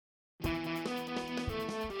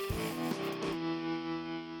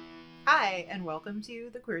Hi, and welcome to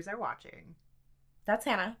The Queers Are Watching. That's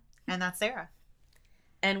Hannah. And that's Sarah.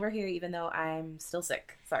 And we're here even though I'm still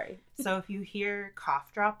sick. Sorry. So if you hear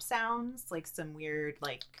cough drop sounds, like some weird,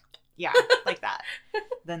 like that,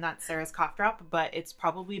 then that's Sarah's cough drop, but it's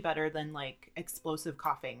probably better than, like, explosive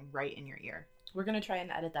coughing right in your ear. We're going to try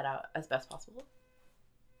and edit that out as best possible.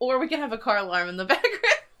 Or we can have a car alarm in the background.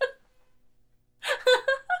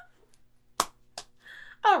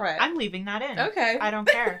 All right. I'm leaving that in. Okay. I don't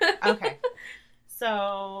care. Okay.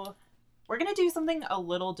 So we're going to do something a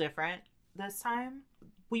little different this time.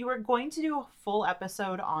 We were going to do a full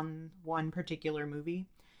episode on one particular movie,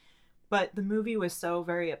 but the movie was so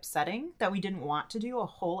very upsetting that we didn't want to do a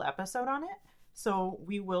whole episode on it. So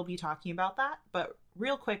we will be talking about that. But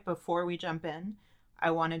real quick, before we jump in,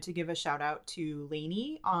 I wanted to give a shout out to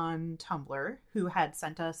Lainey on Tumblr, who had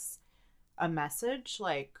sent us a message,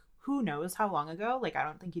 like, who knows how long ago? Like, I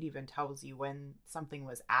don't think it even tells you when something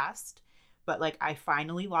was asked. But, like, I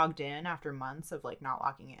finally logged in after months of, like, not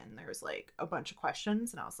logging in. There was, like, a bunch of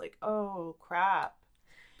questions, and I was like, oh, crap.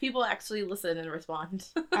 People actually listen and respond.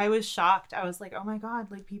 I was shocked. I was like, oh, my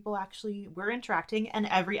God. Like, people actually, we're interacting. And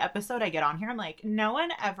every episode I get on here, I'm like, no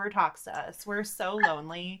one ever talks to us. We're so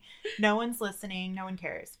lonely. No one's listening. No one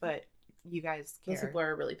cares. But you guys care. Those people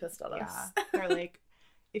are really pissed at us. Yeah. They're like,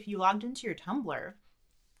 if you logged into your Tumblr.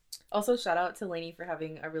 Also, shout out to Lainey for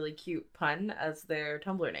having a really cute pun as their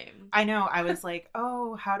Tumblr name. I know. I was like,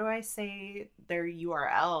 oh, how do I say their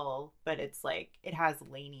URL? But it's like, it has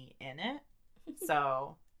Lainey in it.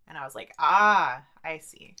 So, and I was like, I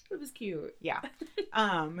see. It was cute. Yeah.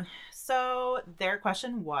 So their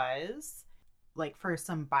question was, like, for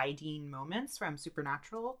some by Dean moments from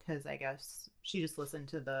Supernatural, because I guess she just listened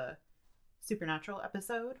to the Supernatural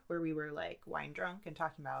episode where we were, like, wine drunk and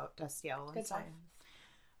talking about Destiel and Good stuff.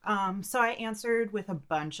 times. So I answered with a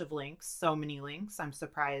bunch of links, so many links. I'm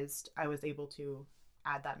surprised I was able to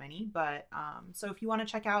add that many. But so if you want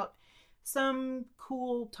to check out some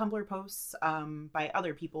cool Tumblr posts by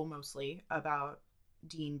other people mostly about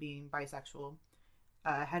Dean being bisexual,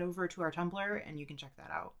 head over to our Tumblr and you can check that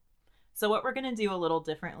out. So what we're going to do a little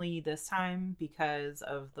differently this time because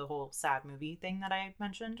of the whole sad movie thing that I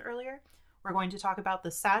mentioned earlier, we're going to talk about the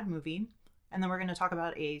sad movie and then we're going to talk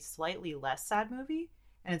about a slightly less sad movie.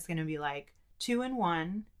 And it's going to be like 2 in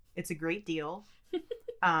 1. It's a great deal.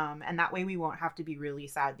 And that way we won't have to be really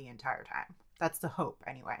sad the entire time. That's the hope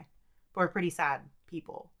anyway. But we're pretty sad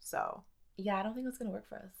people, so. Yeah, I don't think that's going to work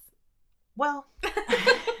for us. Well,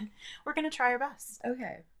 we're going to try our best.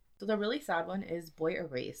 Okay. So the really sad one is Boy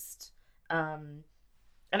Erased. And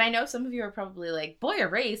I know some of you are probably like, Boy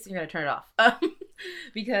Erased, and you're going to turn it off.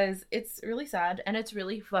 Because it's really sad and it's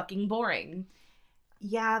really fucking boring.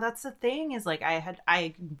 Yeah, that's the thing is, like,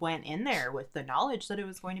 I went in there with the knowledge that it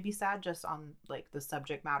was going to be sad just on, like, the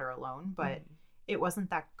subject matter alone, but it wasn't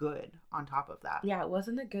that good on top of that. Yeah, it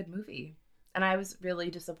wasn't a good movie. And I was really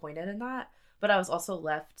disappointed in that, but I was also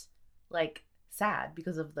left, like, sad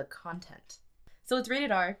because of the content. So it's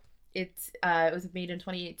rated R. It was made in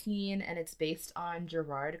 2018, and it's based on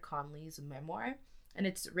Gerard Conley's memoir, and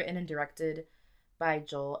it's written and directed by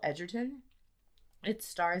Joel Edgerton. It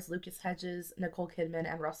stars Lucas Hedges, Nicole Kidman,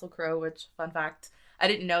 and Russell Crowe, which, fun fact, I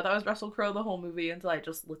didn't know that was Russell Crowe the whole movie until I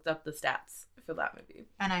just looked up the stats for that movie.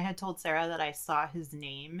 And I had told Sarah that I saw his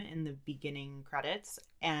name in the beginning credits,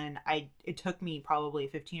 and it took me probably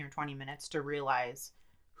 15 or 20 minutes to realize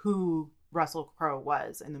who Russell Crowe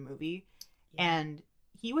was in the movie. Yeah. And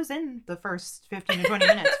he was in the first 15 to 20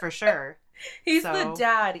 minutes for sure. He's the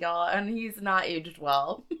dad, y'all, and he's not aged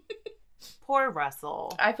well. Poor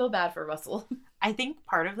Russell. I feel bad for Russell. I think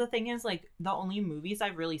part of the thing is, like, the only movies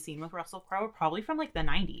I've really seen with Russell Crowe are probably from, like, the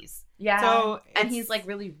 90s. Yeah. So and he's, like,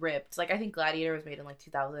 really ripped. Like, I think Gladiator was made in, like,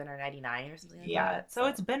 2000 or 99 or something like that. Yeah, so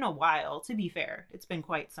it's been a while, to be fair. It's been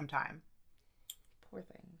quite some time. Poor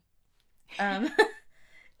thing.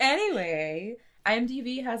 Anyway,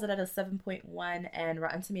 IMDb has it at a 7.1, and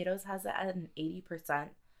Rotten Tomatoes has it at an 80%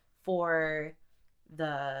 for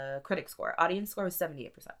the critic score. Audience score was 78%.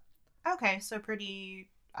 Okay, so pretty...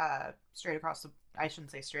 straight across the, I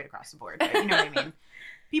shouldn't say straight across the board, but you know what I mean.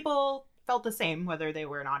 People felt the same whether they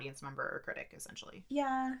were an audience member or critic, essentially.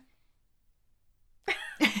 Yeah.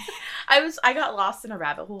 I got lost in a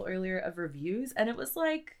rabbit hole earlier of reviews, and it was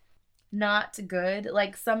like not good.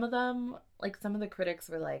 Like some of the critics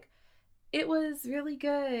were like, it was really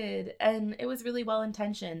good and it was really well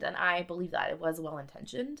intentioned, and I believe that it was well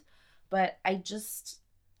intentioned, but I just,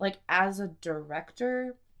 like, as a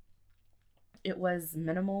director, it was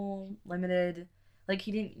minimal, limited. Like,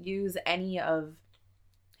 he didn't use any of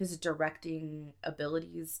his directing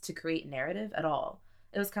abilities to create narrative at all.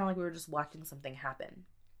 It was kind of like we were just watching something happen.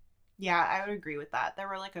 Yeah, I would agree with that. There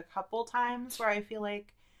were like a couple times where I feel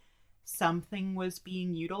like something was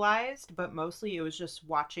being utilized, but mostly it was just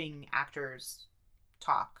watching actors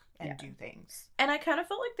talk and Yeah. do things. And I kind of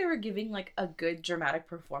felt like they were giving like a good dramatic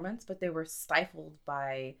performance, but they were stifled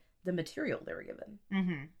by the material they were given.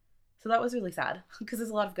 Mm-hmm. So that was really sad because there's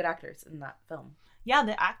a lot of good actors in that film. Yeah,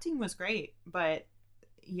 the acting was great, but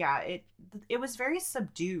yeah, it was very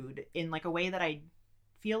subdued in like a way that I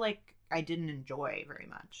feel like I didn't enjoy very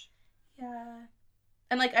much. Yeah.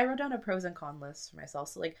 And like I wrote down a pros and con list for myself.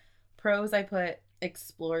 So like pros, I put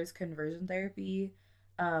explores conversion therapy,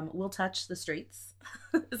 will touch the streets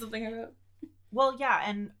is something I wrote. Well, yeah,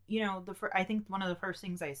 and you know, I think one of the first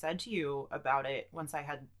things I said to you about it once I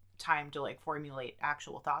had time to like formulate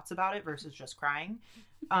actual thoughts about it versus just crying,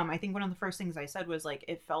 I think one of the first things I said was like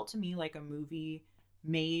it felt to me like a movie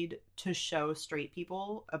made to show straight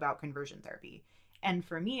people about conversion therapy. And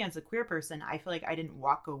for me as a queer person, I feel like I didn't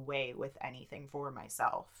walk away with anything for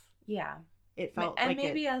myself. Yeah. It felt and like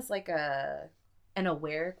maybe as like an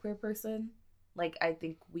aware queer person, like I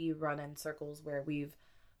think we run in circles where we've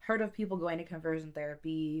heard of people going to conversion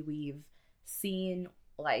therapy, we've seen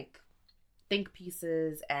like think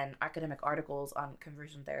pieces and academic articles on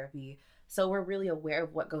conversion therapy, so we're really aware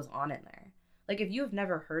of what goes on in there. Like if you have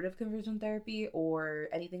never heard of conversion therapy or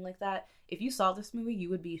anything like that, if you saw this movie you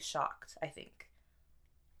would be shocked, I think.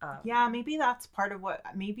 Yeah, maybe that's part of what,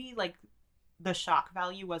 maybe like the shock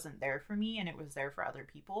value wasn't there for me and it was there for other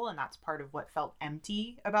people, and that's part of what felt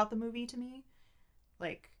empty about the movie to me.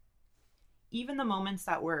 Like even the moments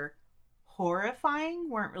that were horrifying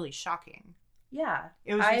weren't really shocking. Yeah,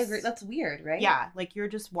 It was I just, agree. That's weird, right? yeah, like you're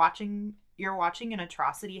watching an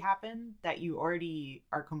atrocity happen that you already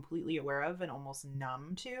are completely aware of and almost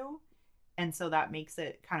numb to, and so that makes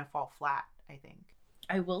it kind of fall flat, I think.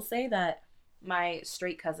 I will say that my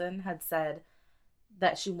straight cousin had said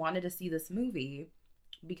that she wanted to see this movie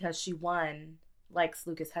because she, one, likes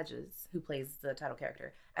Lucas Hedges, who plays the title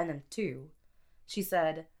character, and then two, she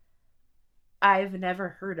said, I've never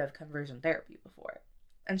heard of conversion therapy before.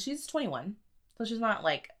 And she's 21, so she's not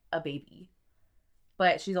like a baby,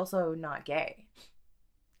 but she's also not gay.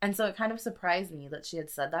 And so it kind of surprised me that she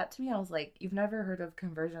had said that to me. I was like, you've never heard of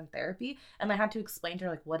conversion therapy? And I had to explain to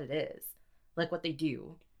her like what it is, like what they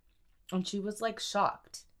do. And she was like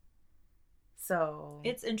shocked. So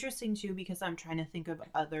It's interesting too because I'm trying to think of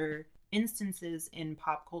other instances in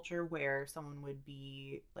pop culture where someone would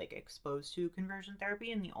be like exposed to conversion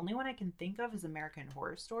therapy, and the only one I can think of is American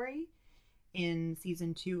Horror Story. In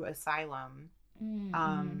season 2, Asylum,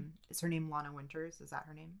 is her name Lana Winters? Is that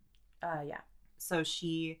her name? Yeah. So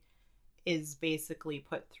she is basically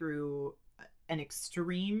put through an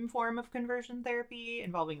extreme form of conversion therapy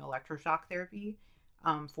involving electroshock therapy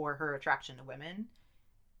for her attraction to women.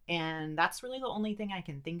 And that's really the only thing I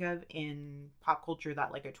can think of in pop culture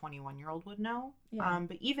that like a 21-year-old would know. Yeah.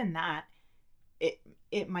 But even that,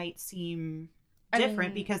 it might seem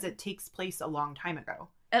different because it takes place a long time ago.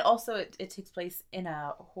 And also it takes place in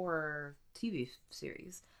a horror TV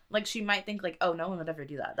series. Like she might think like, oh, no one would ever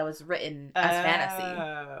do that. That was written as fantasy.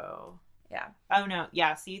 Oh. Yeah. Oh no.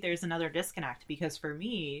 Yeah, see, there's another disconnect because for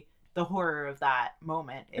me, the horror of that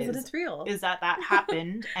moment is that it's real. Is that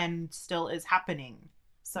happened and still is happening.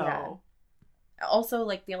 So yeah. Also,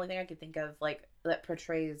 like the only thing I could think of like that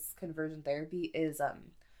portrays conversion therapy is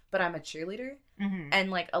But I'm a Cheerleader. Mm-hmm.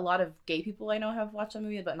 And like a lot of gay people I know have watched that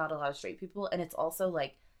movie, but not a lot of straight people. And it's also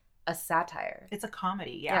like a satire. It's a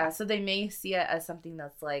comedy, yeah. Yeah, so they may see it as something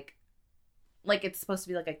that's like it's supposed to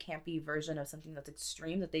be like a campy version of something that's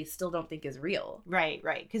extreme that they still don't think is real. Right.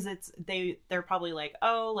 Because they're probably like,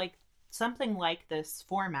 oh, like something like this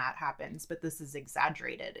format happens, but this is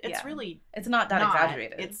exaggerated. It's really it's not that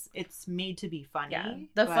exaggerated. It's made to be funny. Yeah.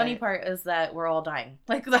 The funny part is that we're all dying.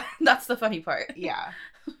 Like that's the funny part. Yeah.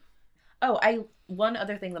 One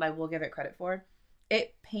other thing that I will give it credit for,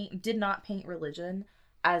 it did not paint religion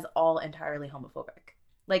as all entirely homophobic.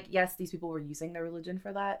 Like, yes, these people were using their religion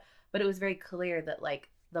for that, but it was very clear that like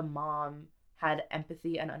the mom had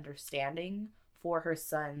empathy and understanding for her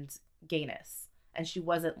son's gayness, and she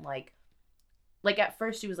wasn't like at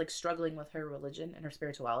first she was like struggling with her religion and her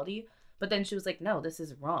spirituality, but then she was like, no, this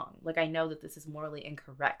is wrong. Like, I know that this is morally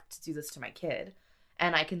incorrect to do this to my kid,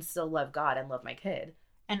 and I can still love God and love my kid.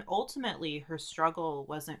 And ultimately, her struggle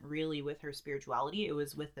wasn't really with her spirituality. It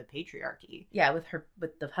was with the patriarchy. Yeah, with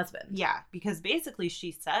the husband. Yeah, because basically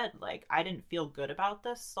she said, like, I didn't feel good about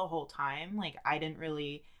this the whole time. Like, I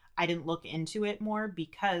didn't look into it more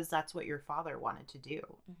because that's what your father wanted to do.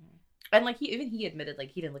 Mm-hmm. And, like, he admitted,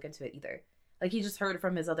 like, he didn't look into it either. Like, he just heard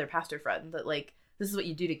from his other pastor friend that, like, this is what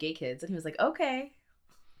you do to gay kids. And he was like, okay.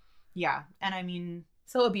 Yeah, and I mean,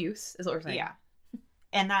 So abuse is what we're saying. Yeah.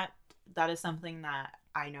 And that is something that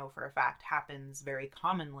I know for a fact happens very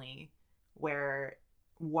commonly, where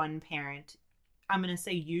one parent, I'm going to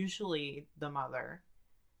say usually the mother,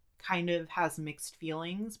 kind of has mixed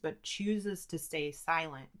feelings but chooses to stay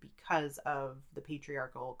silent because of the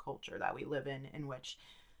patriarchal culture that we live in which,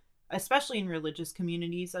 especially in religious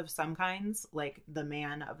communities of some kinds, like the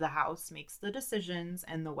man of the house makes the decisions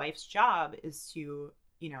and the wife's job is to,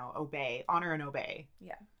 obey, honor and obey.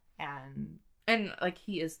 Yeah. And like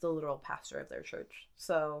he is the literal pastor of their church.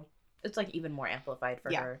 So it's like even more amplified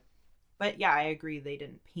for her. But yeah, I agree. They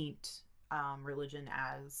didn't paint religion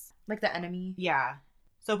as like the enemy. Yeah.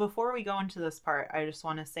 So before we go into this part, I just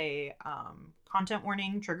want to say content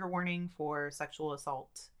warning, trigger warning for sexual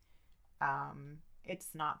assault. It's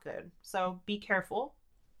not good. So be careful.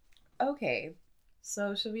 Okay.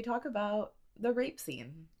 So should we talk about the rape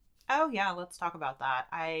scene? Oh, yeah, let's talk about that.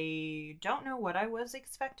 I don't know what I was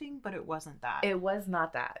expecting, but it wasn't that. It was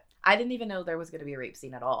not that. I didn't even know there was going to be a rape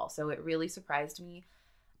scene at all. So it really surprised me.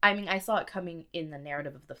 I mean, I saw it coming in the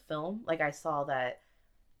narrative of the film. Like, I saw that,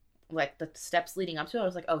 like, the steps leading up to it, I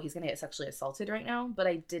was like, oh, he's going to get sexually assaulted right now. But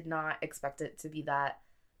I did not expect it to be that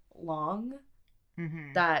long,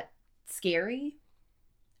 that scary,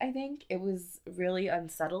 I think. It was really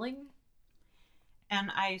unsettling. And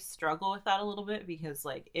I struggle with that a little bit because,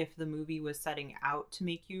 like, if the movie was setting out to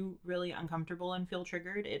make you really uncomfortable and feel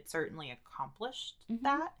triggered, it certainly accomplished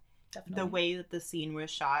that. Definitely. The way that the scene was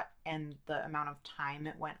shot and the amount of time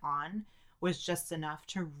it went on was just enough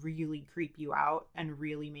to really creep you out and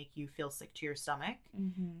really make you feel sick to your stomach.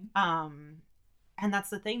 And that's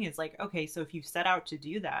the thing is, like, okay, so if you set out to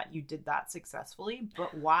do that, you did that successfully,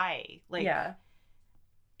 but why? Like,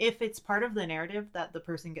 if it's part of the narrative that the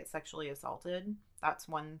person gets sexually assaulted, that's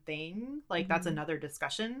one thing. Like, that's another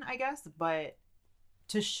discussion, I guess. But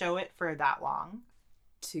to show it for that long.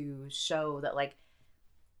 To show that, like,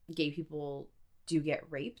 gay people do get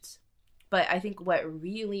raped. But I think what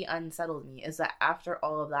really unsettled me is that after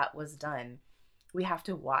all of that was done, we have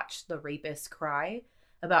to watch the rapist cry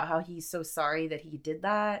about how he's so sorry that he did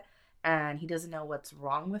that and he doesn't know what's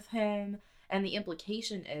wrong with him. And the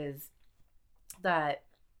implication is that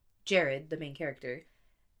Jared, the main character,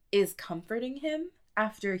 is comforting him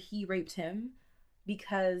after he raped him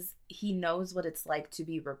because he knows what it's like to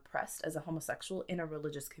be repressed as a homosexual in a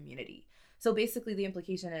religious community. So basically the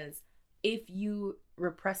implication is if you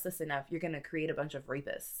repress this enough, you're going to create a bunch of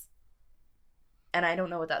rapists. And I don't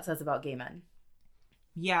know what that says about gay men.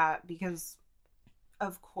 Yeah, because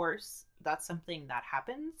of course that's something that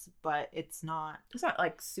happens, but it's not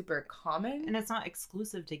like super common. And it's not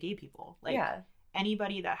exclusive to gay people. Like,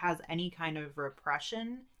 anybody that has any kind of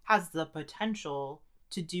repression has the potential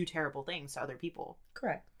to do terrible things to other people.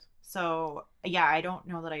 Correct. So, yeah, I don't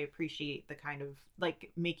know that I appreciate the kind of,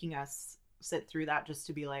 like, making us sit through that just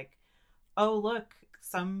to be like, oh, look,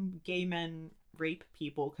 some gay men rape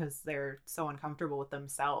people because they're so uncomfortable with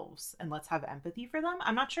themselves, and let's have empathy for them.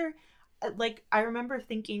 I'm not sure. Like, I remember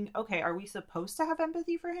thinking, okay, are we supposed to have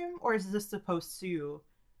empathy for him? Or is this supposed to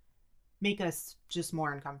make us just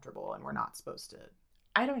more uncomfortable and we're not supposed to?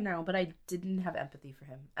 I don't know, but I didn't have empathy for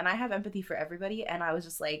him. And I have empathy for everybody, and I was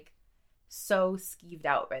just, like, so skeeved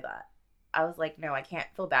out by that. I was like, no, I can't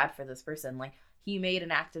feel bad for this person. Like, he made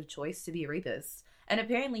an active choice to be a rapist. And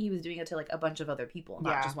apparently he was doing it to, like, a bunch of other people,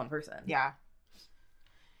 not just one person. Yeah.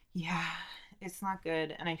 Yeah, it's not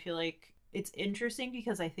good. And I feel like it's interesting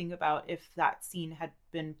because I think about if that scene had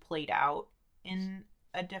been played out in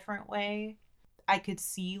a different way, I could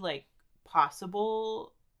see, like,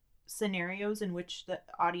 possible scenarios in which the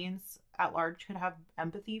audience at large could have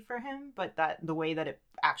empathy for him, but that the way that it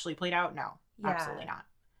actually played out, no, absolutely not.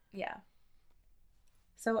 Yeah.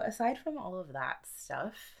 So aside from all of that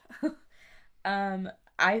stuff,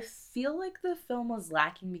 I feel like the film was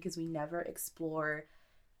lacking because we never explore,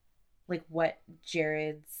 like, what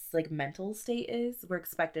Jared's, like, mental state is. We're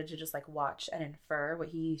expected to just, like, watch and infer what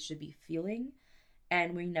he should be feeling,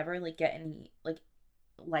 and we never, like, get any, like,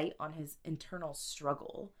 light on his internal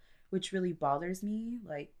struggle, which really bothers me.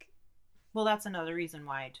 Like, well, that's another reason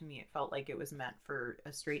why to me it felt like it was meant for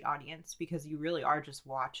a straight audience, because you really are just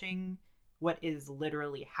watching what is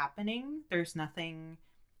literally happening. There's nothing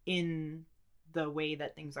in the way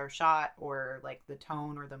that things are shot or, like, the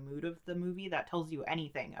tone or the mood of the movie that tells you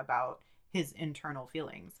anything about his internal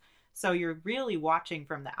feelings. So you're really watching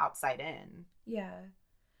from the outside in. Yeah.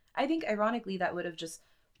 I think ironically that would have just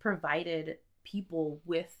provided people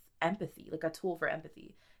with empathy, like a tool for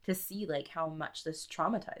empathy, to see, like, how much this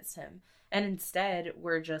traumatized him. And instead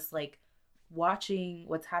we're just, like, watching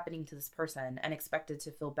what's happening to this person and expected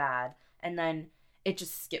to feel bad. And then it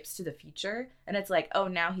just skips to the future. And it's like, oh,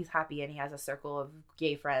 now he's happy and he has a circle of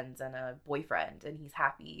gay friends and a boyfriend and he's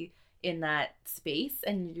happy in that space.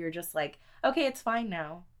 And you're just like, okay, it's fine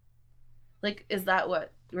now. Like, is that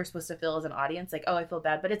what we're supposed to feel as an audience? Like, oh, I feel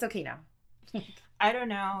bad, but it's okay now. I don't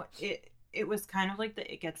know. It was kind of like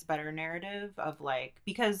the It Gets Better narrative of like,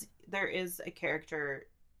 because there is a character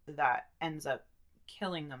that ends up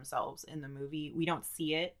killing themselves in the movie. We don't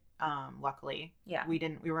see it, luckily. Yeah. We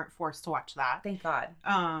weren't forced to watch that. Thank God.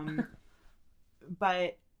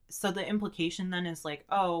 But so the implication then is like,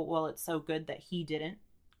 oh, well, it's so good that he didn't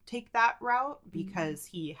take that route because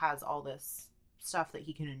he has all this stuff that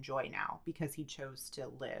he can enjoy now because he chose to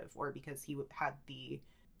live, or because he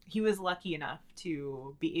was lucky enough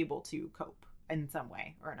to be able to cope in some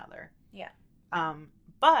way or another. Yeah.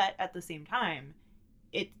 But at the same time,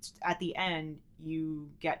 it's at the end, you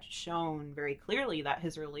get shown very clearly that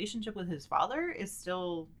his relationship with his father is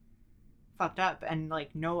still fucked up, and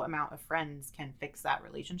like no amount of friends can fix that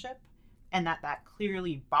relationship, and that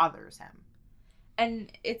clearly bothers him.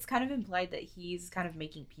 And it's kind of implied that he's kind of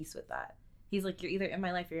making peace with that. He's like, you're either in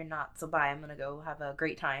my life or you're not, so bye, I'm gonna go have a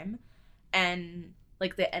great time. And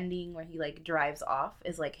like the ending where he like drives off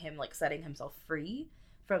is like him like setting himself free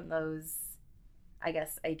from those, I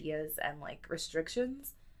guess, ideas and like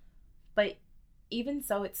restrictions. But even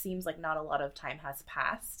so, it seems like not a lot of time has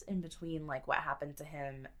passed in between like what happened to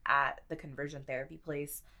him at the conversion therapy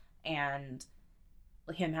place and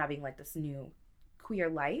him having like this new queer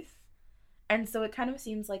life. And so it kind of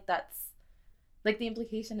seems like that's like the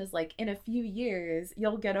implication is like in a few years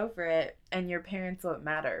you'll get over it and your parents won't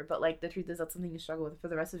matter. But like the truth is that's something you struggle with for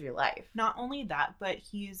the rest of your life. Not only that, but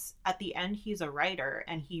he's at the end, he's a writer,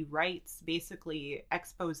 and he writes basically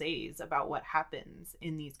exposés about what happens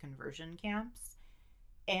in these conversion camps.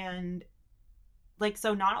 And like,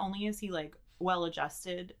 so not only is he like well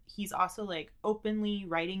adjusted, he's also like openly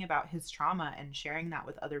writing about his trauma and sharing that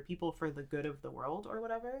with other people for the good of the world or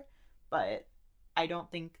whatever. But I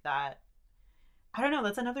don't think that, I don't know,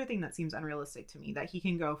 that's another thing that seems unrealistic to me, that he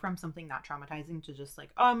can go from something not traumatizing to just like,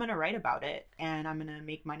 oh, I'm gonna write about it and I'm gonna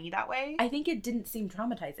make money that way. I think it didn't seem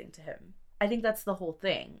traumatizing to him. I think that's the whole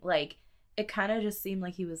thing. Like, it kind of just seemed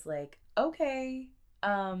like he was like, okay,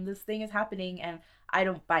 this thing is happening and I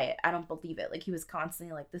don't buy it. I don't believe it. Like, he was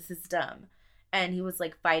constantly like, this is dumb. And he was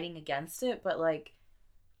like fighting against it, but like,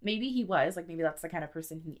 maybe he was, like, maybe that's the kind of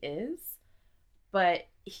person he is. But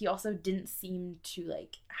he also didn't seem to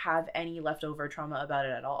like have any leftover trauma about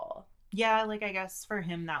it at all. Yeah, like I guess for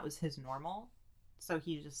him that was his normal. So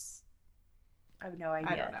he just, I have no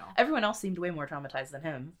idea. I don't know. Everyone else seemed way more traumatized than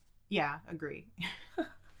him. Yeah, agree.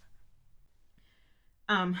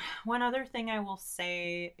 One other thing I will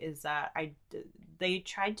say is that they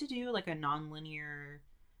tried to do like a non-linear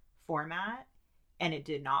format, and it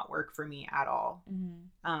did not work for me at all.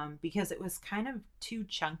 Mm-hmm. Because it was kind of too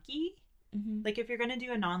chunky. Mm-hmm. Like, if you're going to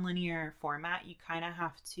do a nonlinear format, you kind of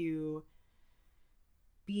have to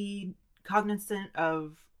be cognizant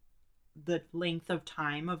of the length of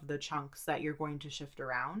time of the chunks that you're going to shift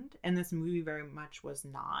around. And this movie very much was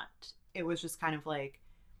not. It was just kind of like,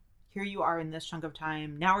 here you are in this chunk of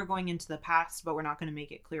time. Now we're going into the past, but we're not going to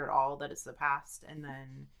make it clear at all that it's the past. And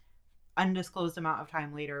then undisclosed amount of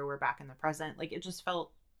time later, we're back in the present. Like, it just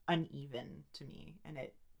felt uneven to me. And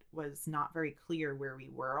it was not very clear where we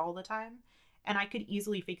were all the time, and I could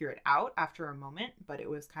easily figure it out after a moment, but it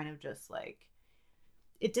was kind of just like,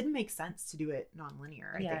 it didn't make sense to do it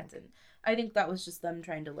non-linear. It didn't. I think that was just them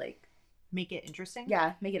trying to like make it interesting.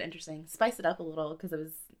 Yeah, make it interesting, spice it up a little, because it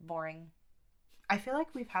was boring. I feel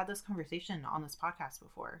like we've had this conversation on this podcast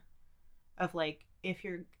before of like, if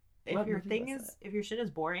your shit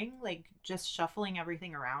is boring, like, just shuffling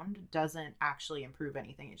everything around doesn't actually improve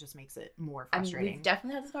anything. It just makes it more frustrating. I mean, we've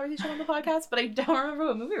definitely had this conversation on the podcast, but I don't remember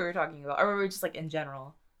what movie we were talking about. Or we were just like in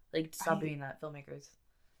general, like, stop doing that, filmmakers.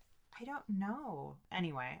 I don't know.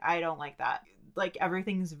 Anyway, I don't like that. Like,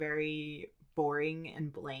 everything's very boring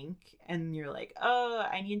and blank, and you're like, oh,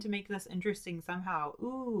 I need to make this interesting somehow.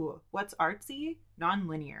 Ooh, what's artsy?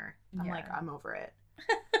 Non-linear. I'm like, I'm over it.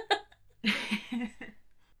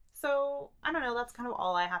 So, I don't know, that's kind of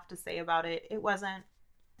all I have to say about it. It wasn't,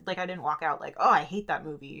 like, I didn't walk out like, oh, I hate that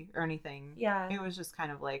movie or anything. Yeah. It was just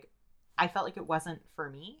kind of like, I felt like it wasn't for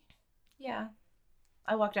me. Yeah.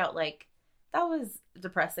 I walked out like, that was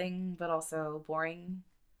depressing, but also boring,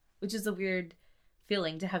 which is a weird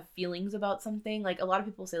feeling, to have feelings about something. Like, a lot of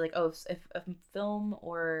people say, like, oh, if a film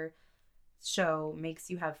or show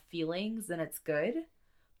makes you have feelings, then it's good.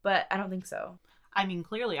 But I don't think so. I mean,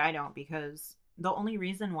 clearly I don't, because the only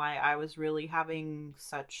reason why I was really having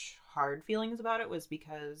such hard feelings about it was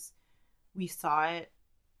because we saw it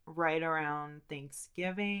right around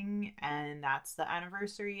Thanksgiving, and that's the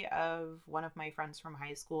anniversary of one of my friends from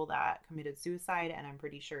high school that committed suicide, and I'm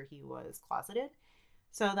pretty sure he was closeted.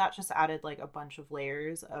 So that just added like a bunch of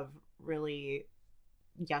layers of really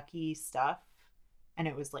yucky stuff, and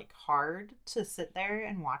it was like hard to sit there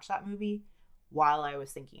and watch that movie while I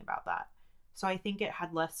was thinking about that. So I think it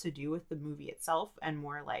had less to do with the movie itself and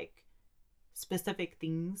more like specific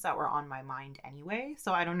things that were on my mind anyway.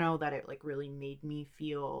 So I don't know that it like really made me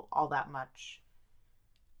feel all that much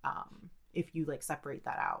if you like separate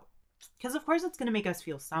that out. Because of course it's going to make us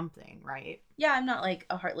feel something, right? Yeah, I'm not like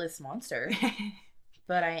a heartless monster,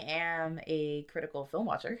 but I am a critical film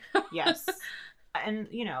watcher. Yes. And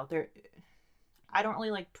you know, I don't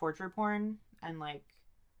really like torture porn, and like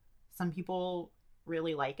some people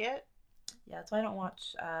really like it. Yeah, that's why I don't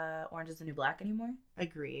watch Orange is the New Black anymore.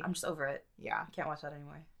 Agree. I'm just over it. Yeah. I can't watch that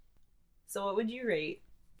anymore. So what would you rate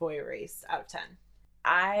Boy Erased out of 10?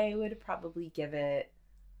 I would probably give it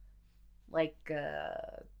like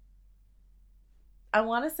I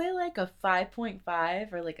want to say like a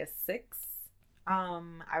 5.5 or like a 6.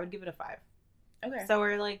 I would give it a 5. Okay. So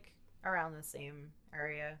we're like around the same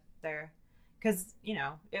area there. Because, you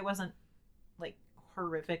know, it wasn't like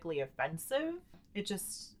horrifically offensive. It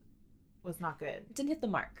just was not good. It didn't hit the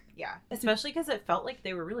mark. Yeah. Especially because it felt like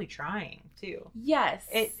they were really trying too. Yes.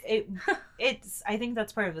 It's I think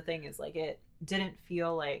that's part of the thing is like it didn't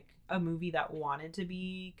feel like a movie that wanted to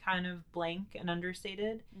be kind of blank and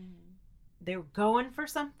understated. Mm-hmm. They were going for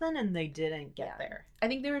something and they didn't get there. I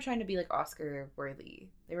think they were trying to be like Oscar worthy.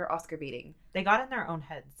 They were Oscar baiting. They got in their own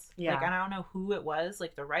heads. Yeah. Like I don't know who it was,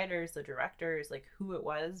 like the writers, the directors, like who it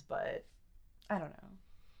was, but I don't know.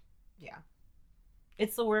 Yeah.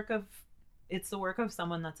 It's the work of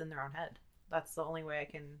someone that's in their own head. That's the only way I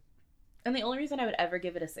can. And the only reason I would ever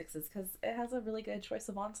give it a 6 is because it has a really good Troye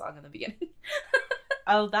Sivan song in the beginning.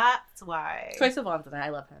 Oh, that's why. Troye Sivan's in it. I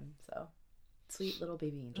love him. So sweet little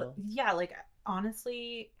baby angel. Yeah, like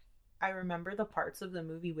honestly, I remember the parts of the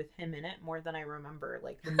movie with him in it more than I remember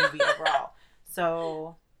like the movie overall.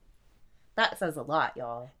 So that says a lot,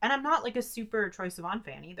 y'all. And I'm not like a super Troye Sivan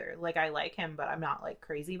fan either. Like I like him, but I'm not like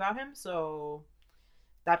crazy about him. So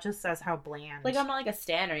that just says how bland. Like I'm not like a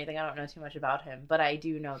stan or anything. I don't know too much about him, but I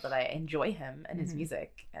do know that I enjoy him and his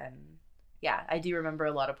music. And yeah, I do remember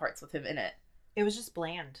a lot of parts with him in it. It was just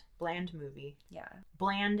bland movie. Yeah,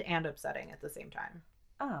 bland and upsetting at the same time.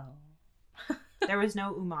 Oh, there was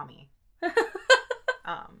no umami.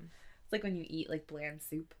 It's like when you eat like bland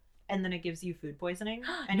soup and then it gives you food poisoning,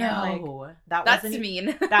 and no, you're like, that's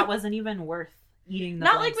mean. That wasn't even worth eating.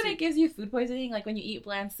 Not like when it gives you food poisoning, like when you eat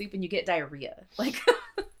bland soup and you get diarrhea. Like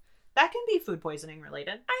that can be food poisoning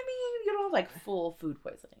related. I mean, you don't have like full food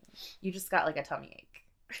poisoning. You just got like a tummy ache.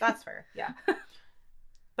 That's fair. Yeah.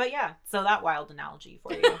 But yeah, so that wild analogy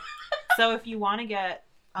for you. So if you want to get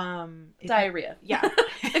diarrhea. Yeah.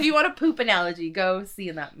 If you want a poop analogy, go see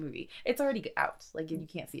in that movie. It's already out. Like you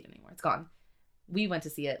can't see it anymore. It's gone. We went to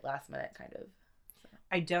see it last minute, kind of. So.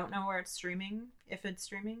 I don't know where it's streaming, if it's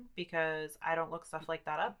streaming, because I don't look stuff like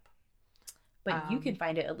that up. But you can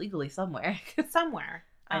find it illegally somewhere. Somewhere.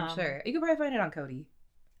 I'm sure. You could probably find it on Kodi.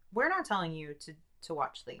 We're not telling you to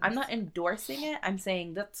watch things. I'm not endorsing it. I'm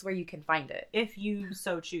saying that's where you can find it. If you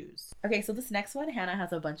so choose. Okay, so this next one, Hannah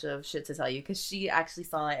has a bunch of shit to tell you because she actually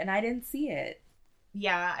saw it and I didn't see it.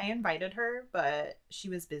 Yeah, I invited her, but she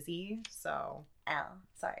was busy, so... Oh,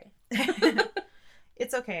 sorry.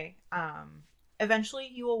 It's okay. Eventually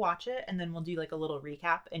you will watch it and then we'll do like a little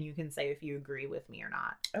recap and you can say if you agree with me or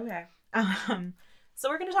not. Okay. So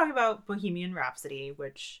we're going to talk about Bohemian Rhapsody,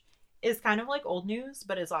 which is kind of like old news,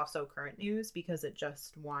 but is also current news because it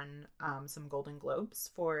just won some Golden Globes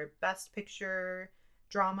for Best Picture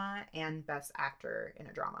Drama and Best Actor in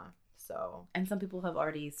a Drama. So, and some people have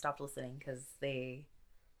already stopped listening because they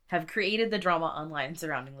have created the drama online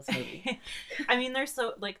surrounding this movie. I mean, there's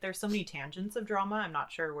so many tangents of drama. I'm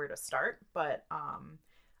not sure where to start, but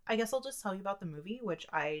I guess I'll just tell you about the movie, which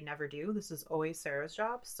I never do. This is always Sarah's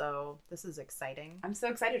job, so this is exciting. I'm so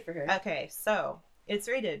excited for her. Okay, so it's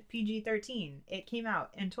rated PG-13. It came out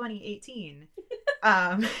in 2018.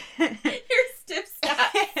 Your stiff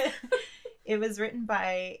stats. It was written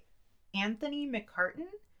by Anthony McCartan,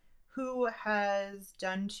 who has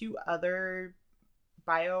done 2 other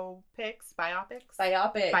biopics. I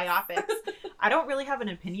don't really have an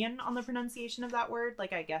opinion on the pronunciation of that word.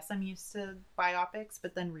 Like, I guess I'm used to biopics,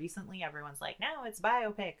 but then recently everyone's like, no, it's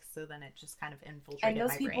biopics. So then it just kind of infiltrated my brain. And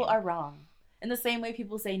those people are wrong. In the same way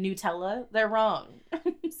people say Nutella, they're wrong.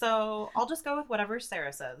 So I'll just go with whatever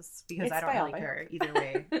Sarah says because I don't really care either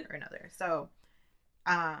way or another. So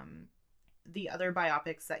the other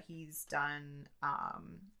biopics that he's done,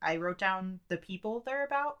 I wrote down the people they're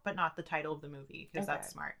about, but not the title of the movie, because that's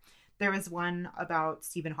smart. There was one about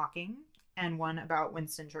Stephen Hawking and one about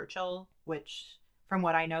Winston Churchill, which, from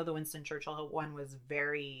what I know, the Winston Churchill one was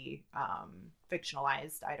very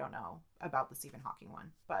fictionalized. I don't know about the Stephen Hawking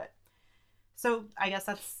one, but so I guess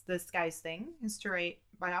that's this guy's thing, is to write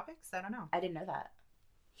biopics. I don't know. I didn't know that.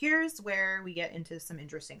 Here's where we get into some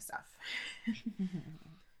interesting stuff.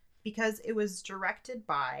 Because it was directed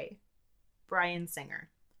by Bryan Singer.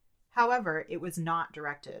 However, it was not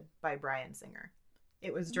directed by Bryan Singer.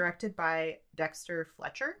 It was directed by Dexter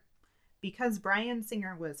Fletcher, because Bryan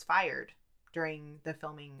Singer was fired during the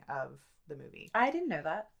filming of the movie. I didn't know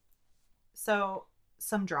that. So,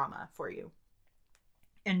 some drama for you.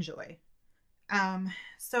 Enjoy.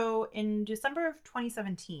 So in December of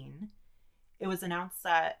 2017, it was announced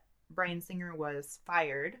that Bryan Singer was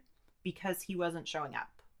fired because he wasn't showing up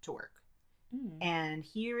to work. And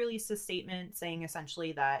he released a statement saying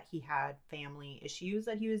essentially that he had family issues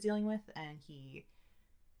that he was dealing with, and he,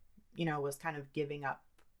 you know, was kind of giving up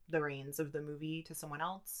the reins of the movie to someone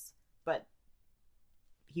else, but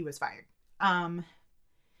he was fired.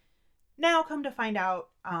 Now come to find out,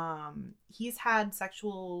 he's had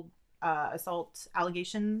sexual assault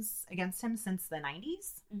allegations against him since the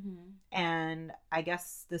 90s. And I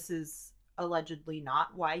guess this is allegedly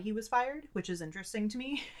not why he was fired, which is interesting to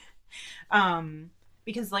me.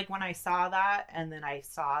 Because like when I saw that and then I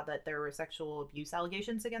saw that there were sexual abuse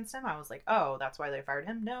allegations against him, I was like, oh, that's why they fired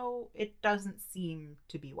him. No, it doesn't seem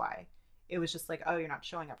to be why. It was just like, oh, you're not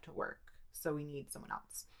showing up to work, so we need someone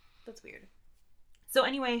else. That's weird. So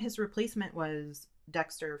anyway, his replacement was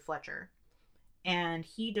Dexter Fletcher. And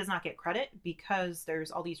he does not get credit because there's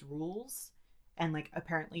all these rules, and like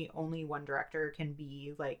apparently only one director can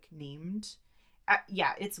be like named.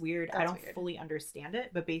 Yeah, it's weird. I don't fully understand it,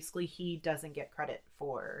 but basically he doesn't get credit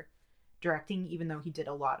for directing, even though he did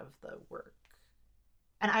a lot of the work.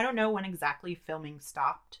 And I don't know when exactly filming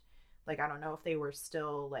stopped. Like, I don't know if they were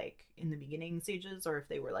still like in the beginning stages or if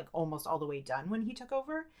they were like almost all the way done when he took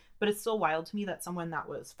over. But it's still wild to me that someone that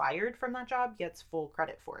was fired from that job gets full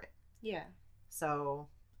credit for it. Yeah. So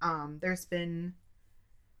there's been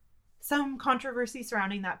some controversy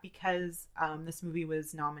surrounding that because this movie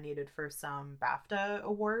was nominated for some BAFTA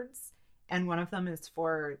awards, and one of them is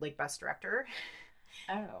for like Best Director.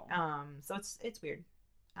 Oh. So it's weird.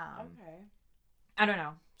 Okay. I don't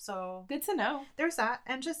know. So good to know. There's that,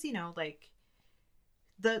 and just, you know, like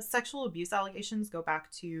the sexual abuse allegations go back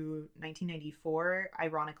to 1994,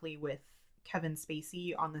 ironically with Kevin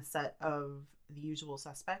Spacey on the set of The Usual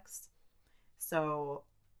Suspects. So,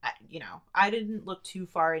 you know, I didn't look too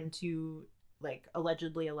far into, like,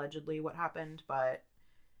 allegedly what happened, but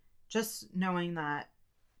just knowing that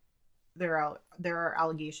there are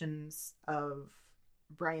allegations of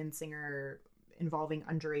Bryan Singer involving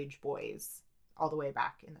underage boys all the way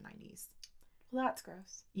back in the 90s. Well, that's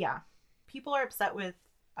gross. Yeah. People are upset with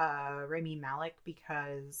Rami Malek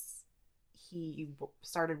because he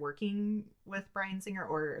started working with Bryan Singer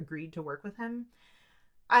or agreed to work with him.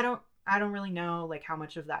 I don't really know like how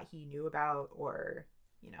much of that he knew about, or,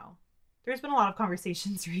 you know, there's been a lot of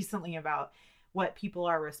conversations recently about what people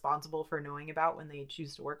are responsible for knowing about when they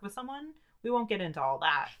choose to work with someone. We won't get into all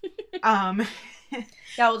that.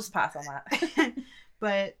 Yeah, we'll just pass on that.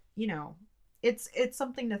 But, you know, it's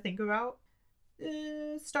something to think about.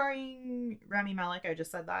 Starring Rami Malek, I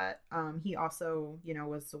just said that. He also, you know,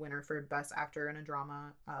 was the winner for Best Actor in a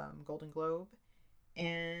Drama, Golden Globe.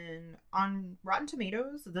 And on Rotten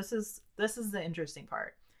Tomatoes, this is the interesting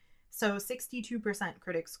part. So 62%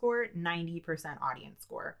 critic score, 90% audience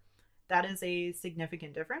score. That is a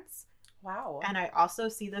significant difference. Wow. And I also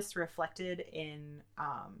see this reflected in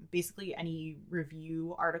basically any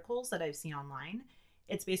review articles that I've seen online.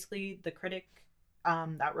 It's basically the critic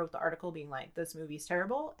that wrote the article being like, this movie's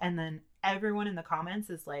terrible. And then everyone in the comments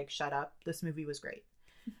is like, shut up, this movie was great.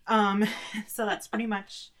 So that's pretty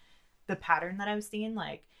much the pattern that I was seeing.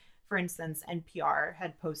 Like, for instance, NPR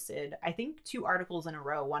had posted, I think, 2 articles in a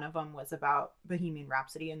row. One of them was about Bohemian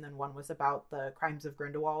Rhapsody, and then one was about the Crimes of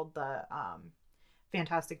Grindelwald, the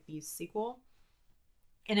Fantastic Beasts sequel.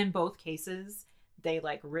 And in both cases, they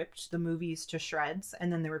like ripped the movies to shreds,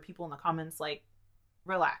 and then there were people in the comments like,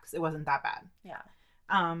 relax, it wasn't that bad.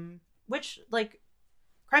 Yeah. Which, like,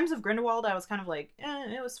 Crimes of Grindelwald, I was kind of like,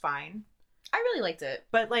 it was fine. I really liked it.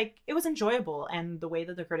 But, like, it was enjoyable, and the way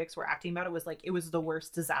that the critics were acting about it was like, it was the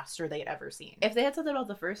worst disaster they had ever seen. If they had said that about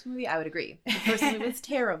the first movie, I would agree. The first movie was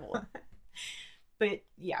terrible. But,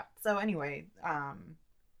 yeah. So, anyway,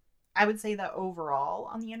 I would say that overall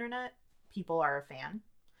on the internet, people are a fan.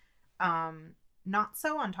 Not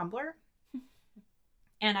so on Tumblr.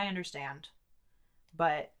 And I understand.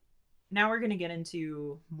 But now we're going to get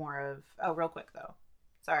into more of... Oh, real quick, though.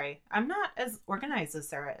 Sorry. I'm not as organized as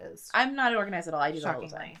Sarah is. I'm not organized at all. I do that all the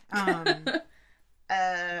time.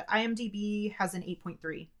 IMDb has an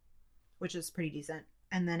 8.3, which is pretty decent.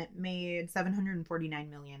 And then it made $749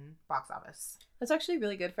 million box office. That's actually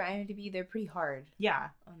really good for IMDb. They're pretty hard. Yeah.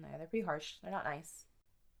 On there. They're pretty harsh. They're not nice.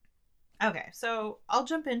 Okay, so I'll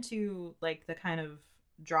jump into like the kind of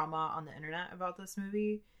drama on the internet about this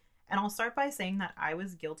movie. And I'll start by saying that I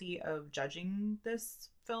was guilty of judging this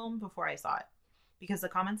film before I saw it. Because the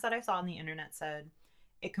comments that I saw on the internet said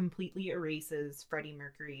it completely erases Freddie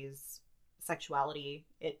Mercury's sexuality.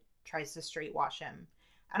 It tries to straight wash him.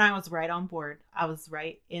 And I was right on board. I was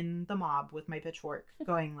right in the mob with my pitchfork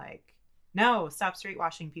going like, no, stop straight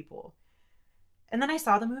washing people. And then I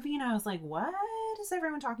saw the movie and I was like, what is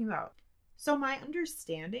everyone talking about? So my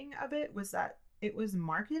understanding of it was that it was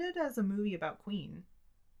marketed as a movie about Queen,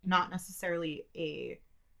 not necessarily a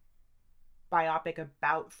biopic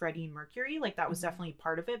about Freddie Mercury. Like that was definitely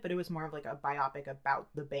part of it, but it was more of like a biopic about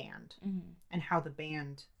the band and how the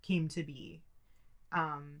band came to be.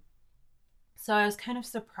 So I was kind of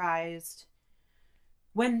surprised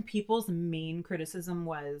when people's main criticism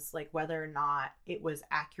was like whether or not it was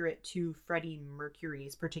accurate to Freddie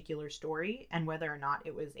Mercury's particular story and whether or not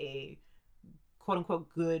it was a quote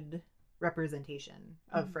unquote good representation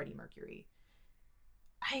of Freddie Mercury.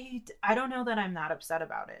 I don't know that I'm that upset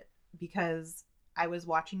about it because I was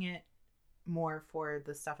watching it more for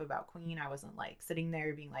the stuff about Queen. I wasn't like sitting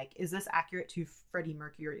there being like, is this accurate to Freddie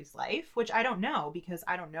Mercury's life? Which I don't know because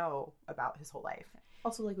I don't know about his whole life.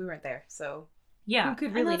 Also, like we weren't there, so yeah, who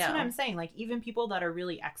could really and that's know? What I'm saying. Like even people that are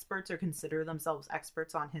really experts or consider themselves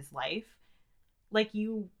experts on his life, like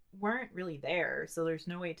you weren't really there, so there's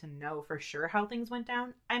no way to know for sure how things went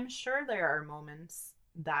down. I'm sure there are moments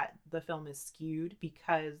that the film is skewed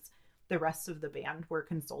because the rest of the band were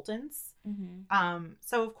consultants.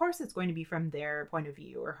 So of course it's going to be from their point of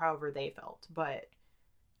view or however they felt, but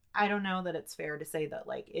I don't know that it's fair to say that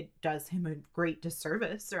like it does him a great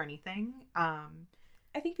disservice or anything.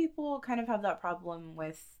 I think people kind of have that problem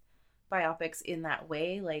with biopics in that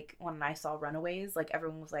way. Like when I saw Runaways, like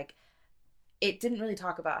everyone was like, it didn't really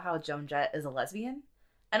talk about how Joan Jett is a lesbian.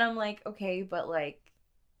 And I'm like, okay, but like,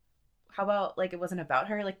 how about like it wasn't about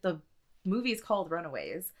her? Like the movie is called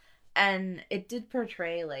Runaways. And it did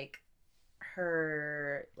portray like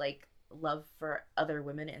her like love for other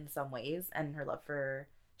women in some ways and her love for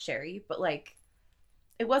Sherry, but like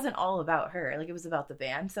it wasn't all about her. Like it was about the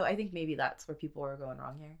band. So I think maybe that's where people were going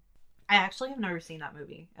wrong here. I actually have never seen that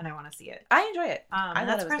movie and I want to see it. I enjoy it. I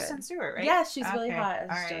that's Kristen Stewart, right? Yeah, she's really hot as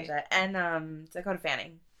right. Joan Jett. And Dakota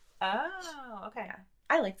Fanning. Oh, okay. Yeah.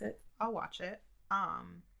 I liked it. I'll watch it.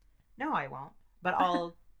 No, I won't. But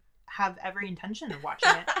I'll have every intention of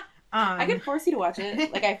watching it. I could force you to watch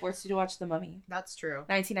it. Like I forced you to watch The Mummy. That's true.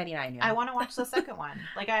 1999. Yeah. I want to watch the second one.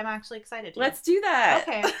 Like I'm actually excited to. Let's do that.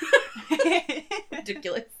 Okay.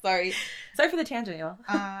 Ridiculous. Sorry for the tangent, y'all.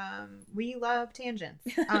 We love tangents.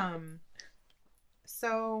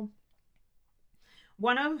 So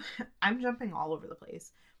I'm jumping all over the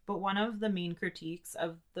place, but one of the main critiques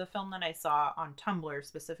of the film that I saw on Tumblr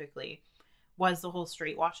specifically was the whole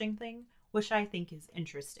straight washing thing, which I think is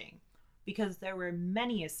interesting. Because there were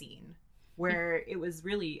many a scene where it was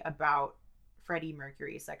really about Freddie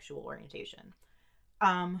Mercury's sexual orientation.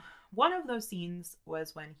 One of those scenes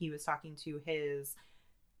was when he was talking to his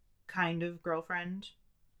kind of girlfriend,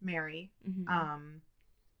 Mary.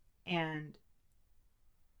 And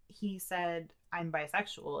he said, I'm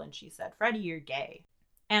bisexual. And she said, Freddie, you're gay.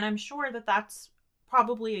 And I'm sure that that's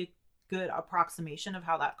probably a good approximation of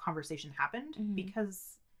how that conversation happened.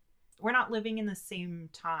 Because we're not living in the same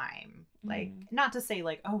time. Like, not to say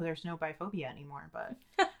like, oh, there's no biphobia anymore, but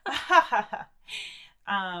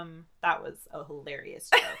that was a hilarious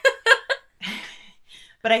joke.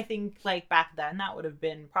 But I think like back then that would have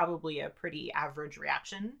been probably a pretty average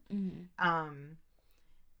reaction.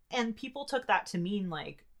 And people took that to mean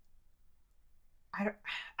like,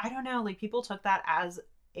 I don't know, like people took that as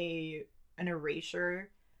an erasure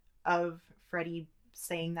of Freddie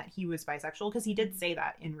saying that he was bisexual, because he did say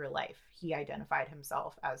that in real life. He identified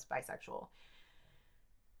himself as bisexual.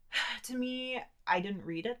 To me, I didn't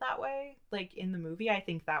read it that way. Like in the movie, I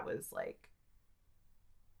think that was like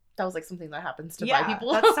something that happens to bi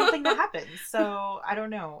people. That's something that happens. So I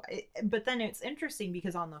don't know. But then it's interesting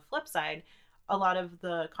because on the flip side, a lot of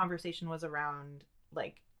the conversation was around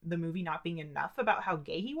like the movie not being enough about how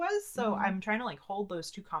gay he was. So I'm trying to like hold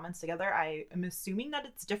those two comments together. I am assuming that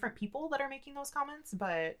it's different people that are making those comments,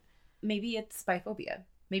 but maybe it's biphobia.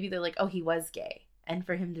 Maybe they're like, oh, he was gay. And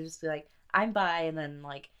for him to just be like, I'm bi, and then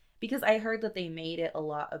like, because I heard that they made it a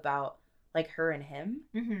lot about like her and him,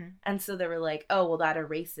 and so they were like, oh well, that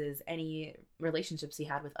erases any relationships he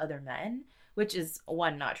had with other men, which is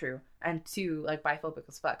one, not true, and two, like biphobic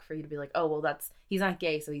as fuck for you to be like, oh well, he's not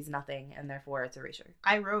gay, so he's nothing, and therefore it's erasure.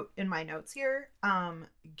 I wrote in my notes here,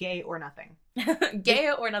 gay or nothing. Gay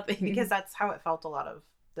or nothing, because that's how it felt a lot of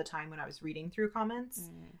the time when I was reading through comments.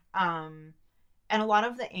 And a lot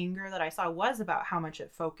of the anger that I saw was about how much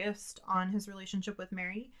it focused on his relationship with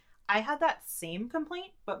Mary. I had that same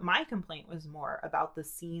complaint, but my complaint was more about the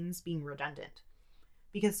scenes being redundant.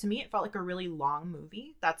 Because to me, it felt like a really long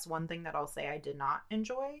movie. That's one thing that I'll say I did not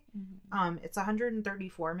enjoy. It's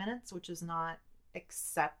 134 minutes, which is not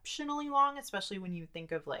exceptionally long, especially when you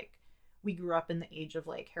think of, like, we grew up in the age of,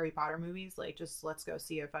 like, Harry Potter movies. Like, just let's go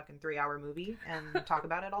see a fucking 3-hour movie and talk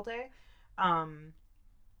about it all day.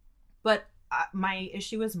 But my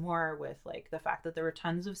issue is more with, like, the fact that there were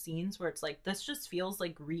tons of scenes where it's like, this just feels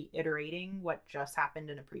like reiterating what just happened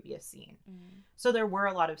in a previous scene. So there were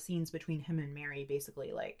a lot of scenes between him and Mary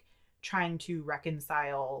basically, like, trying to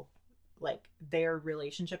reconcile, like, their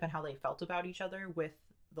relationship and how they felt about each other with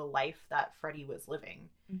the life that Freddie was living.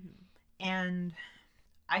 And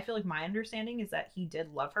I feel like my understanding is that he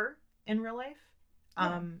did love her in real life.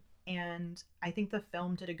 And I think the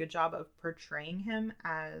film did a good job of portraying him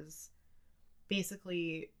as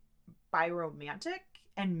basically biromantic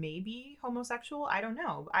and maybe homosexual. I don't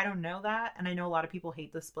know. I don't know that. And I know a lot of people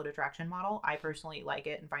hate the split attraction model. I personally like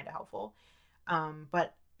it and find it helpful.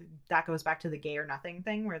 But that goes back to the gay or nothing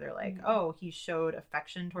thing where they're like, oh, he showed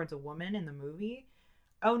affection towards a woman in the movie.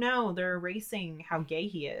 Oh no, they're erasing how gay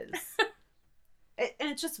he is.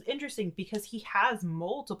 And it's just interesting because he has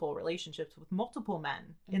multiple relationships with multiple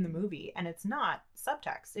men in the movie, and it's not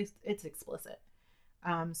subtext. It's explicit.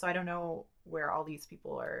 So I don't know where all these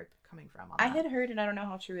people are coming from on that. I had heard, and I don't know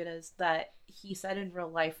how true it is, that he said in real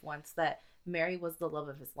life once that Mary was the love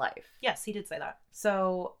of his life. Yes, he did say that.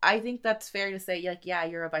 So I think that's fair to say, like, yeah,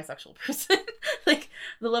 you're a bisexual person. Like,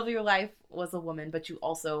 the love of your life was a woman, but you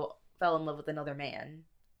also fell in love with another man.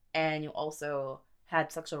 And you also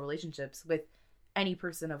had sexual relationships with any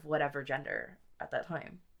person of whatever gender at that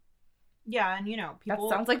time. Yeah, and you know, people...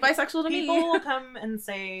 That sounds like bisexual to me. People will come and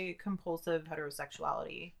say compulsive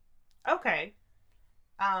heterosexuality. Okay.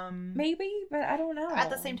 Maybe, but I don't know. At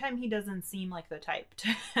the same time, he doesn't seem like the type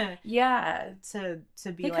to... Yeah. To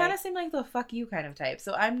be he kind of seemed like the fuck you kind of type,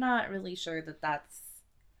 so I'm not really sure that that's...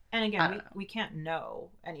 And again, we can't know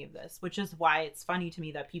any of this, which is why it's funny to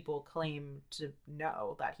me that people claim to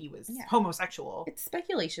know that he was homosexual. It's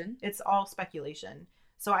speculation. It's all speculation.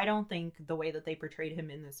 So I don't think the way that they portrayed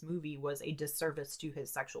him in this movie was a disservice to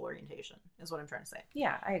his sexual orientation, is what I'm trying to say.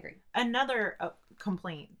 Yeah, I agree. Another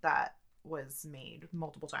complaint that was made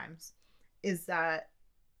multiple times is that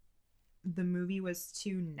the movie was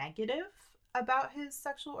too negative about his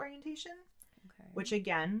sexual orientation, which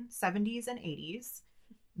again, 70s and 80s,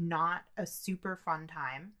 not a super fun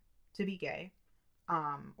time to be gay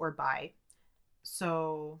or bi.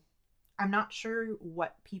 So I'm not sure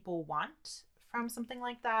what people want from something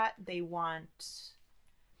like that. They want...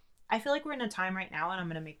 I feel like we're in a time right now, and I'm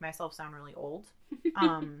going to make myself sound really old.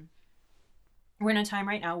 We're in a time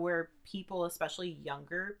right now where people, especially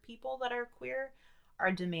younger people that are queer,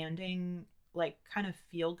 are demanding, like, kind of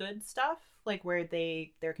feel-good stuff. Like, where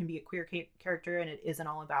there can be a queer character, and it isn't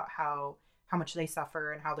all about how much they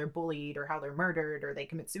suffer and how they're bullied or how they're murdered or they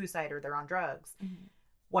commit suicide or they're on drugs.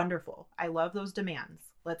 Wonderful. I love those demands.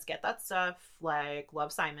 Let's get that stuff. Like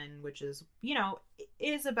Love, Simon, which is, you know,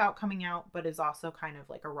 is about coming out, but is also kind of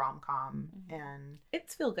like a rom-com. And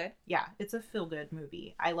it's feel good. Yeah, it's a feel good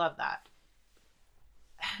movie. I love that.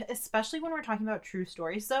 Especially when we're talking about true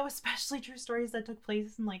stories, though, especially true stories that took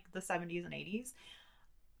place in like the 70s and 80s.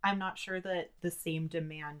 I'm not sure that the same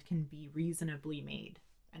demand can be reasonably made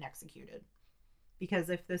and executed.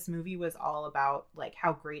 Because if this movie was all about like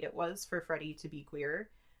how great it was for Freddie to be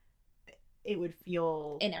queer, it would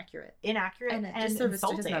feel inaccurate and disservice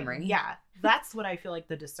to his memory. Yeah, that's what I feel like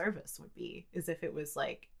the disservice would be, is if it was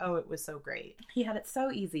like, oh, it was so great. He had it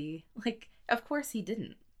so easy. Like, of course he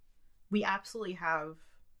didn't. We absolutely have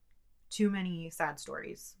too many sad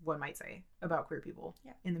stories, one might say, about queer people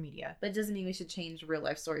in the media. But it doesn't mean we should change real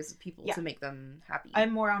life stories of people to make them happy.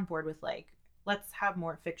 I'm more on board with like, let's have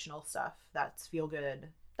more fictional stuff that's feel good.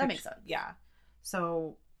 That makes sense. Yeah.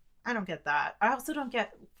 So I don't get that. I also don't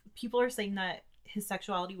get, people are saying that his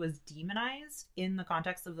sexuality was demonized in the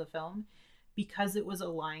context of the film because it was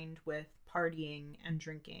aligned with partying and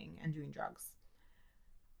drinking and doing drugs.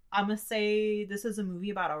 I'm gonna say this is a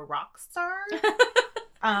movie about a rock star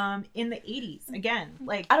in the 80s. Again,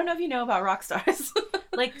 like, I don't know if you know about rock stars.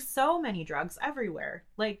 Like, so many drugs everywhere.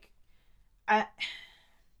 Like, I,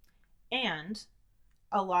 and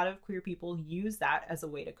a lot of queer people use that as a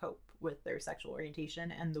way to cope with their sexual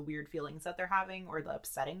orientation and the weird feelings that they're having or the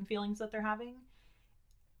upsetting feelings that they're having.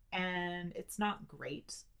 And it's not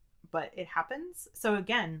great, but it happens. So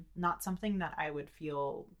again, not something that I would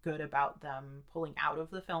feel good about them pulling out of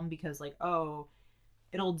the film because, like, oh,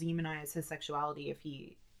 it'll demonize his sexuality if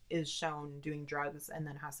he is shown doing drugs and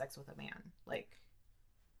then has sex with a man. Like,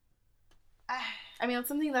 I mean, that's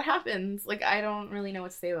something that happens. Like, I don't really know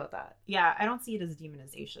what to say about that. Yeah, I don't see it as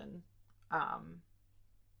demonization. I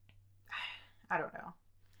don't know.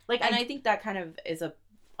 Like, and I think that kind of is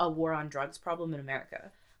a war on drugs problem in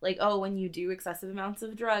America. Like, oh, when you do excessive amounts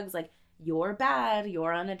of drugs, like, you're bad,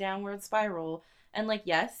 you're on a downward spiral. And, like,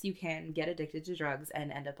 yes, you can get addicted to drugs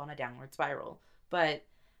and end up on a downward spiral. But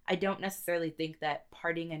I don't necessarily think that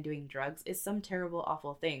partying and doing drugs is some terrible,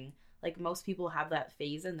 awful thing. Like, most people have that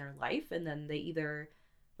phase in their life, and then they either,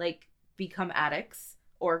 like, become addicts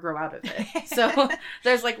or grow out of it. So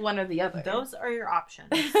there's, like, one or the other. Those are your options.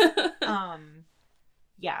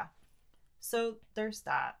 Yeah. So there's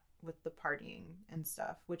that with the partying and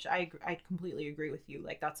stuff, which I completely agree with you.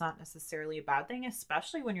 Like, that's not necessarily a bad thing,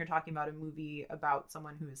 especially when you're talking about a movie about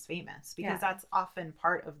someone who is famous, because that's often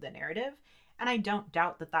part of the narrative. And I don't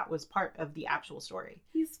doubt that that was part of the actual story.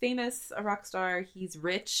 He's famous, a rock star. He's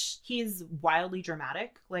rich. He's wildly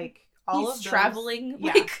dramatic. Like, all he's of those, traveling.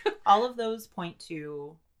 Yeah, like... all of those point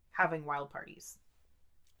to having wild parties.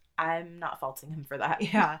 I'm not faulting him for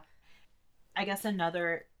that. Yeah. I guess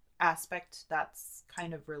another aspect that's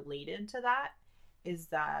kind of related to that is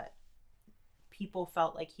that people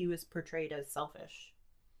felt like he was portrayed as selfish,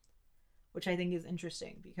 which I think is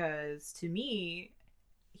interesting because to me,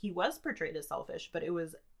 he was portrayed as selfish, but it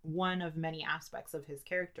was one of many aspects of his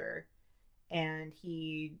character. And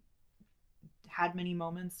he had many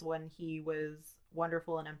moments when he was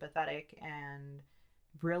wonderful and empathetic and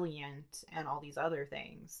brilliant and all these other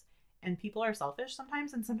things. And people are selfish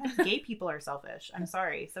sometimes, and sometimes gay people are selfish. I'm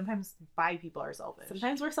sorry. Sometimes bi people are selfish.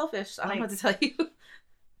 Sometimes we're selfish. I don't know what to tell you.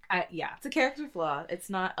 Yeah. It's a character flaw. It's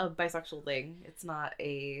not a bisexual thing. It's not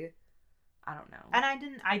a... I don't know. And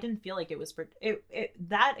I didn't feel like it was...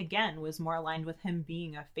 that, again, was more aligned with him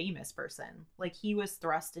being a famous person. Like, he was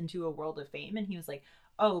thrust into a world of fame, and he was like,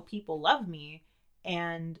 oh, people love me,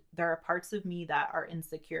 and there are parts of me that are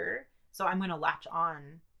insecure, so I'm going to latch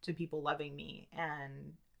on to people loving me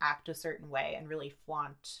and act a certain way and really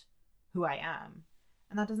flaunt who I am.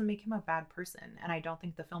 And that doesn't make him a bad person. And I don't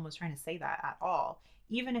think the film was trying to say that at all.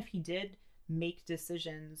 Even if he did make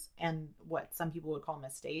decisions and what some people would call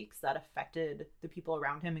mistakes that affected the people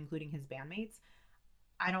around him, including his bandmates,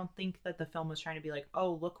 I don't think that the film was trying to be like,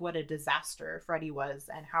 oh, look what a disaster Freddie was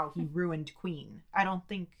and how he ruined Queen. I don't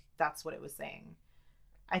think that's what it was saying.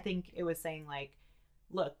 I think it was saying, like,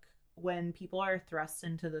 look, when people are thrust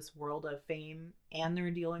into this world of fame and they're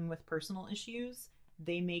dealing with personal issues,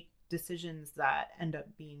 they make decisions that end up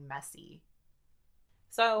being messy.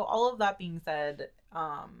 So all of that being said,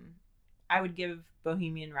 I would give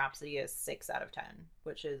Bohemian Rhapsody a 6 out of 10,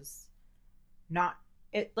 which is not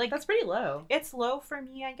it. Like, that's pretty low. It's low for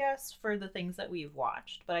me, I guess, for the things that we've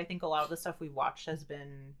watched, but I think a lot of the stuff we've watched has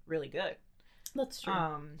been really good. That's true.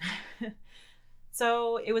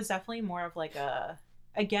 So it was definitely more of like a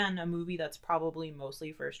movie that's probably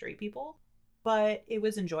mostly for straight people, but it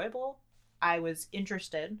was enjoyable. I was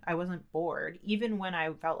interested. I wasn't bored. Even when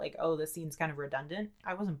I felt like, oh, this scene's kind of redundant,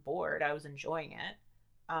 I wasn't bored. I was enjoying it.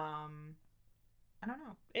 I don't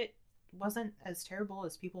know. It wasn't as terrible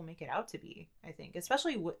as people make it out to be, I think.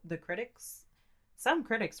 Especially with the critics. Some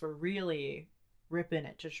critics were really ripping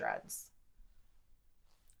it to shreds.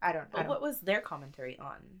 But what was their commentary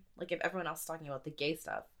on? Like, if everyone else is talking about the gay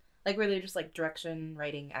stuff. Like, were they just, like, direction,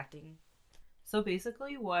 writing, acting? So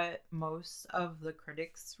basically what most of the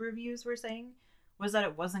critics' reviews were saying was that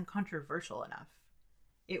it wasn't controversial enough.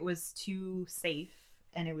 It was too safe,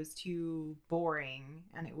 and it was too boring,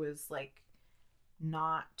 and it was, like,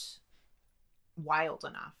 not wild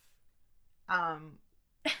enough.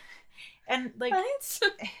 And, like... What?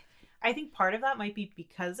 I think part of that might be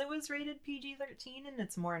because it was rated PG-13, and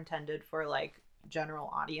it's more intended for, like,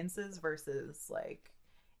 general audiences versus, like...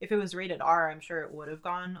 If it was rated R, I'm sure it would have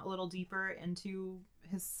gone a little deeper into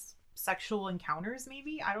his sexual encounters,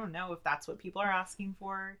 maybe. I don't know if that's what people are asking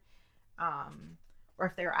for. Or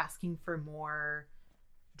if they're asking for more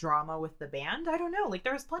drama with the band. I don't know. Like,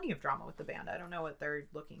 there was plenty of drama with the band. I don't know what they're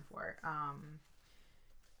looking for.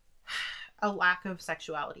 A lack of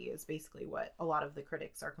sexuality is basically what a lot of the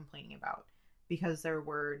critics are complaining about. Because there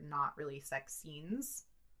were not really sex scenes.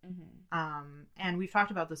 And we've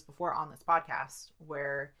talked about this before on this podcast,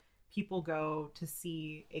 where people go to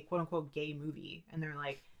see a quote unquote gay movie and they're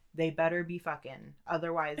like, they better be fucking,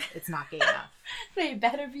 otherwise it's not gay enough. They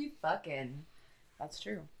better be fucking. That's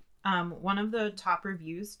true. One of the top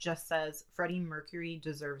reviews just says Freddie Mercury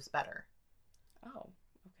deserves better. Oh,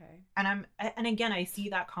 okay. And again, I see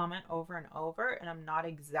that comment over and over, and I'm not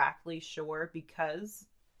exactly sure, because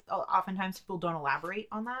oftentimes people don't elaborate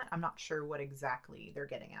on that. I'm not sure what exactly they're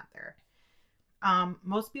getting at there.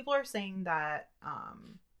 Most people are saying that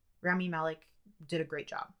Rami Malek did a great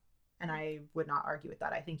job, and I would not argue with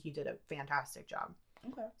that. I think he did a fantastic job.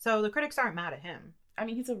 Okay. So the critics aren't mad at him. I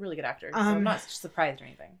mean, he's a really good actor, so I'm not surprised or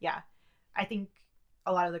anything. Yeah. I think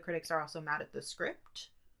a lot of the critics are also mad at the script,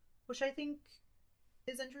 which I think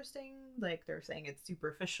is interesting. Like, they're saying it's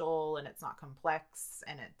superficial and it's not complex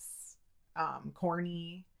and it's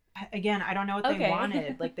corny. Again, I don't know what they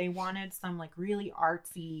wanted. Like, they wanted some like really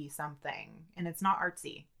artsy something, and it's not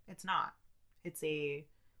artsy. It's not. It's a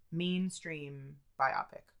mainstream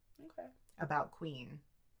biopic. Okay. About Queen.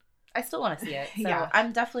 I still want to see it, so Yeah.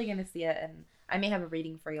 I'm definitely going to see it, and I may have a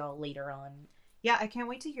rating for y'all later on. Yeah, I can't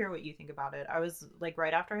wait to hear what you think about it. I was like,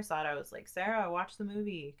 right after I saw it, I was like, Sarah, watch the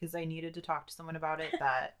movie, because I needed to talk to someone about it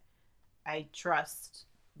that I trust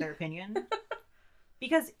their opinion.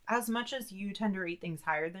 Because as much as you tend to rate things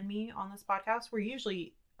higher than me on this podcast, we're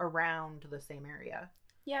usually around the same area.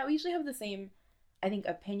 Yeah, we usually have the same, I think,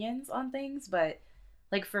 opinions on things, but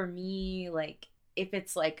like for me, like if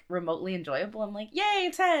it's like remotely enjoyable, I'm like, yay,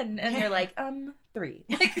 10, and you're like, 3.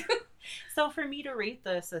 So for me to rate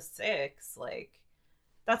this a 6, like,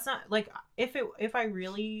 that's not like, if I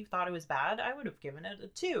really thought it was bad, I would have given it a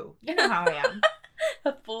 2. You know how I am.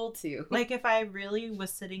 A full 2. Like, if I really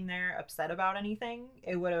was sitting there upset about anything,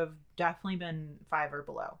 it would have definitely been 5 or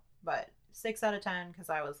below. But 6 out of 10, because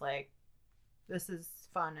I was like, this is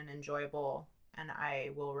fun and enjoyable, and I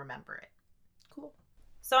will remember it. Cool.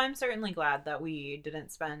 So I'm certainly glad that we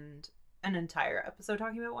didn't spend an entire episode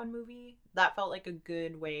talking about one movie. That felt like a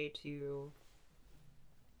good way to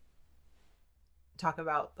talk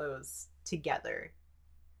about those together.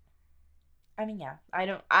 I mean, yeah,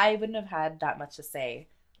 I wouldn't have had that much to say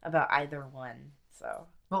about either one, so.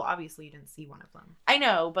 Well, obviously you didn't see one of them. I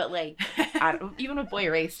know, but like, even with Boy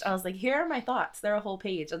Erased, I was like, here are my thoughts. They're a whole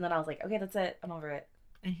page. And then I was like, okay, that's it. I'm over it.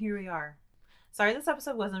 And here we are. Sorry, this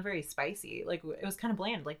episode wasn't very spicy. Like, it was kind of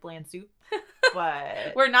bland, like bland soup.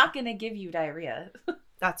 But we're not going to give you diarrhea.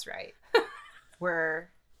 That's right. We're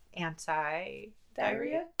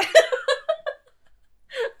anti-diarrhea.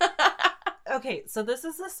 Okay, so this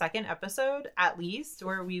is the second episode, at least,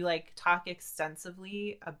 where we, like, talk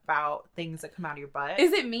extensively about things that come out of your butt.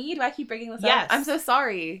 Is it me? Do I keep bringing this Yes. up? I'm so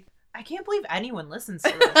sorry. I can't believe anyone listens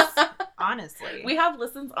to this, honestly. We have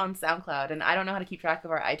listens on SoundCloud, and I don't know how to keep track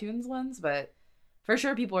of our iTunes ones, but for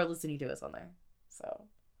sure people are listening to us on there. So,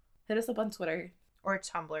 hit us up on Twitter. Or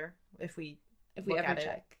Tumblr, if we ever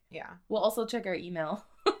check. Yeah. We'll also check our email.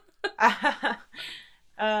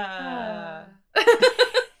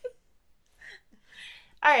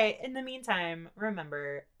 All right, in the meantime,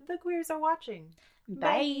 remember, the queers are watching.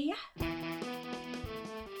 Bye.